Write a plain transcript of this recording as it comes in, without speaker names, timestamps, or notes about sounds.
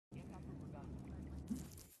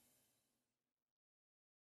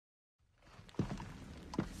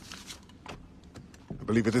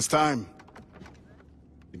believe it is time.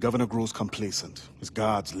 The governor grows complacent, his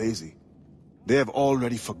guards lazy. They have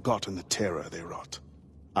already forgotten the terror they wrought.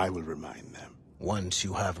 I will remind them. Once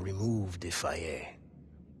you have removed the fire,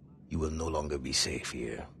 you will no longer be safe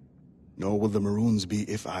here. Nor will the Maroons be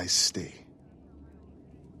if I stay.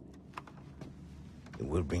 It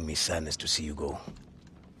will bring me sadness to see you go.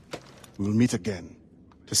 We will meet again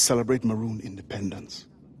to celebrate Maroon independence.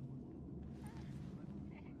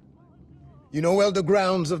 You know well the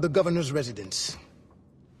grounds of the governor's residence.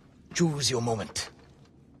 Choose your moment.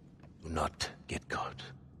 Do not get caught.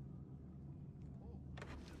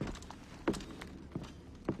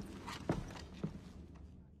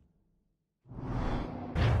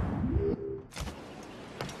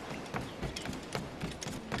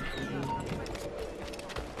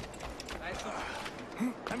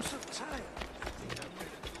 I'm so tired.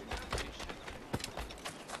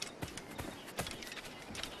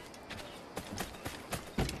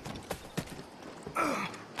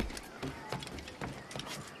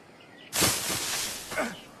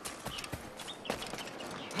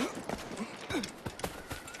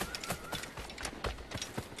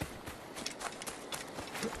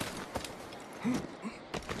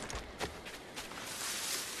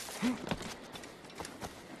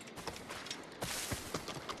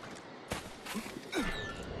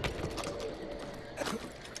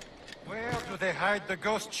 They hide the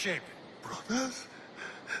ghost shape. Brothers,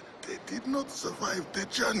 they did not survive the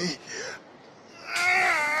journey.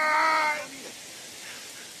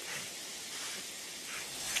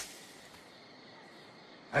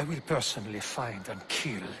 I will personally find and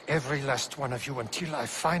kill every last one of you until I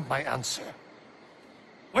find my answer.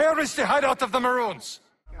 Where is the hideout of the Maroons?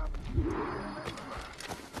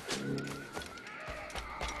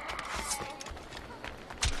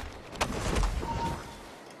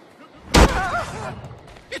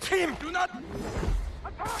 It's him! Do not...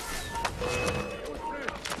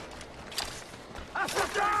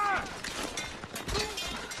 Assassin!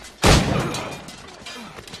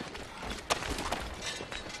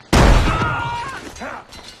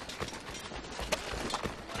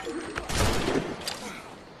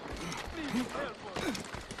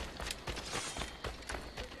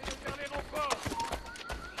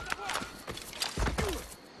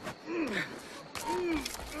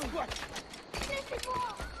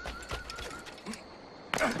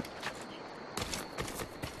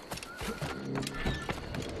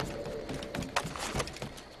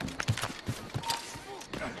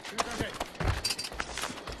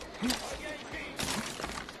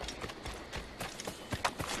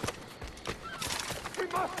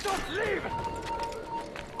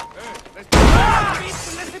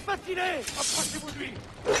 Approchez-vous de lui!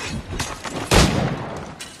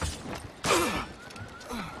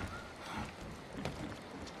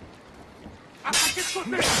 Attaquez de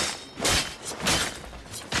côté!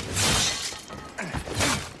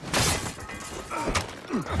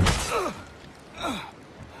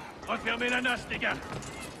 Refermez la nasse, les gars!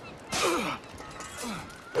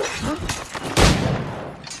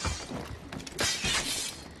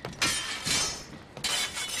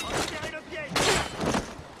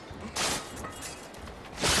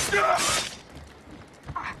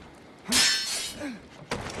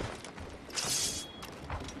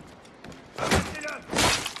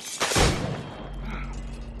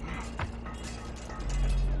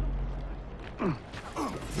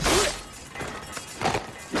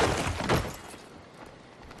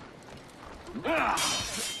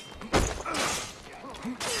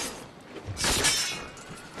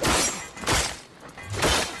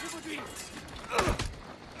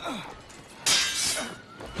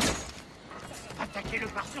 Attaquez-le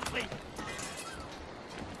par surprise!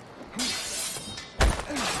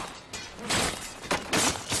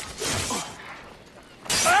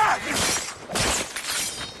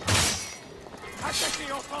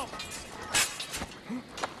 Attaquez, enfant!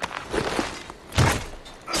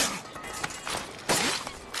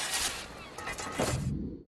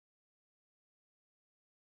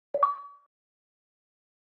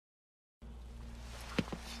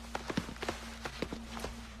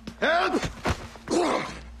 Help!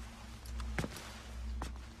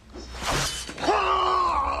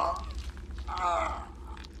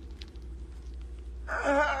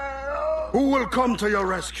 Who will come to your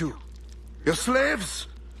rescue? Your slaves?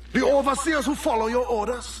 The overseers who follow your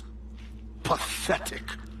orders? Pathetic.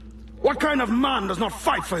 What kind of man does not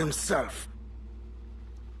fight for himself?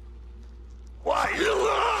 Why?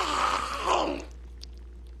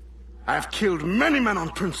 I have killed many men on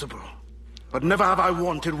principle, but never have I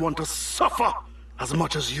wanted one to suffer as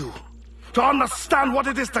much as you. To understand what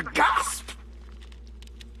it is to gasp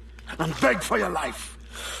and beg for your life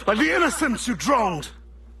Like the innocents you drowned.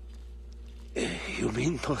 You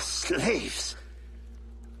mean those slaves?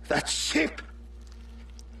 That ship?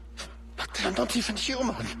 But they're not even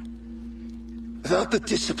human. Without the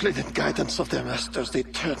discipline and guidance of their masters, they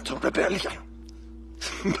turn to rebellion.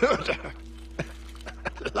 Murder.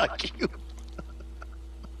 Like you.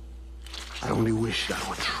 I only wish that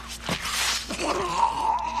were true.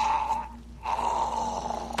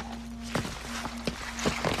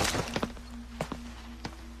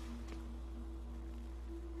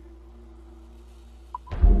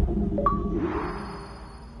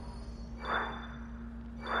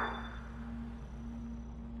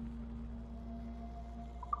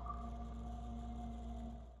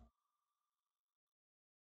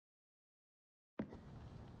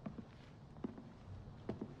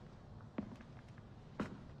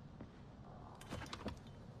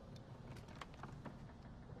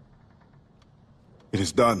 It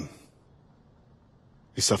is done.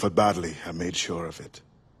 He suffered badly, I made sure of it.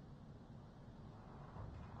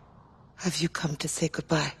 Have you come to say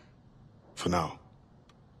goodbye? For now.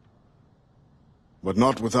 But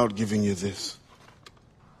not without giving you this.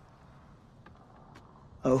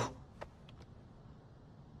 Oh.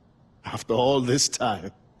 After all this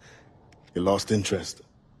time, you lost interest.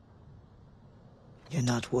 You're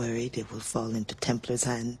not worried it will fall into Templar's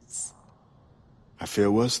hands? I fear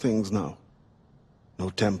worse things now. No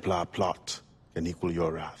Templar plot can equal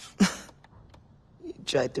your wrath. You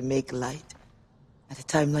tried to make light at a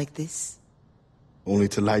time like this? Only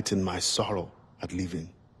to lighten my sorrow at leaving.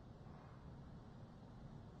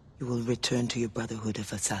 You will return to your Brotherhood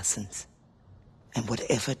of Assassins, and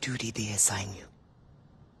whatever duty they assign you.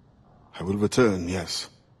 I will return, yes.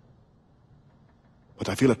 But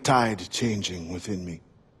I feel a tide changing within me.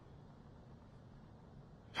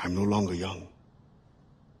 I'm no longer young.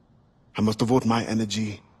 I must devote my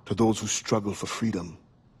energy to those who struggle for freedom.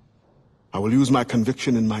 I will use my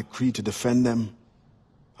conviction in my creed to defend them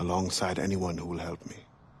alongside anyone who will help me.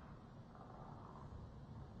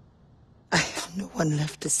 I have no one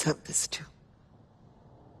left to serve this to.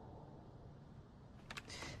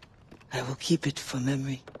 I will keep it for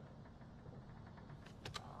memory.